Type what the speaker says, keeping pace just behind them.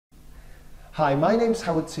Hi, my name's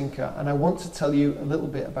Howard Tinker and I want to tell you a little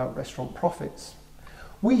bit about Restaurant Profits.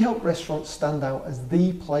 We help restaurants stand out as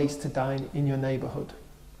the place to dine in your neighbourhood.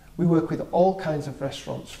 We work with all kinds of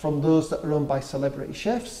restaurants, from those that are owned by celebrity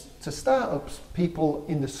chefs to startups, people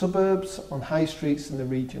in the suburbs, on high streets in the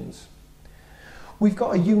regions. We've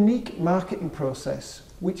got a unique marketing process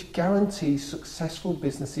which guarantees successful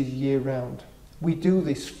businesses year round. We do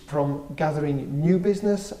this from gathering new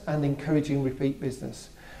business and encouraging repeat business.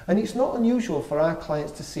 And it's not unusual for our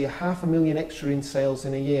clients to see $500,000 extra in sales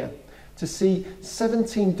in a year, to see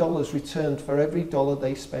 $17 returned for every dollar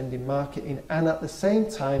they spend in marketing, and at the same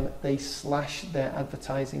time they slash their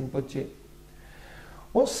advertising budget.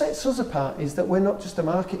 What sets us apart is that we're not just a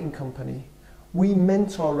marketing company. We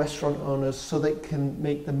mentor restaurant owners so they can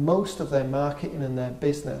make the most of their marketing and their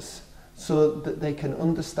business, so that they can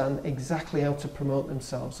understand exactly how to promote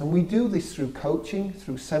themselves. And we do this through coaching,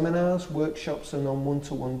 through seminars, workshops, and on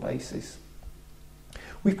one-to-one basis.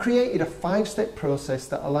 We've created a 5-step process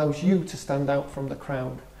that allows you to stand out from the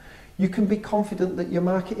crowd. You can be confident that your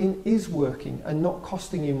marketing is working and not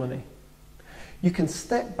costing you money. You can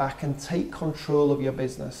step back and take control of your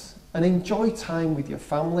business and enjoy time with your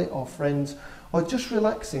family or friends, or just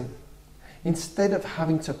relaxing, instead of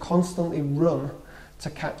having to constantly run to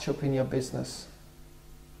catch up in your business.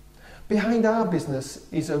 Behind our business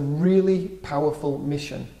is a really powerful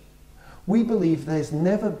mission. We believe there's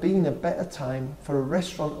never been a better time for a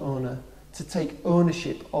restaurant owner to take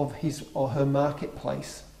ownership of his or her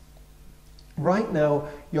marketplace. Right now,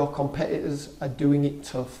 your competitors are doing it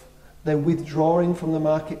tough. They're withdrawing from the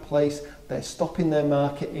marketplace, they're stopping their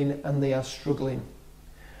marketing, and they are struggling.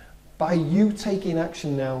 By you taking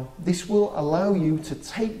action now, this will allow you to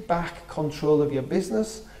take back control of your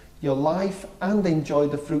business, your life, and enjoy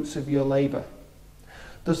the fruits of your labour.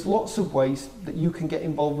 There's lots of ways that you can get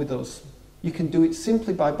involved with us. You can do it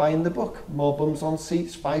simply by buying the book, More Bums on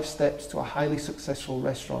Seats, 5 Steps to a Highly Successful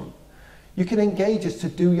Restaurant. You can engage us to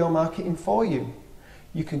do your marketing for you.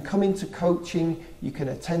 You can come into coaching, you can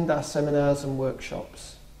attend our seminars and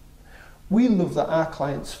workshops. We love that our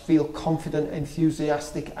clients feel confident,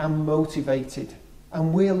 enthusiastic, and motivated,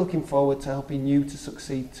 and we're looking forward to helping you to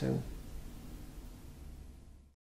succeed too.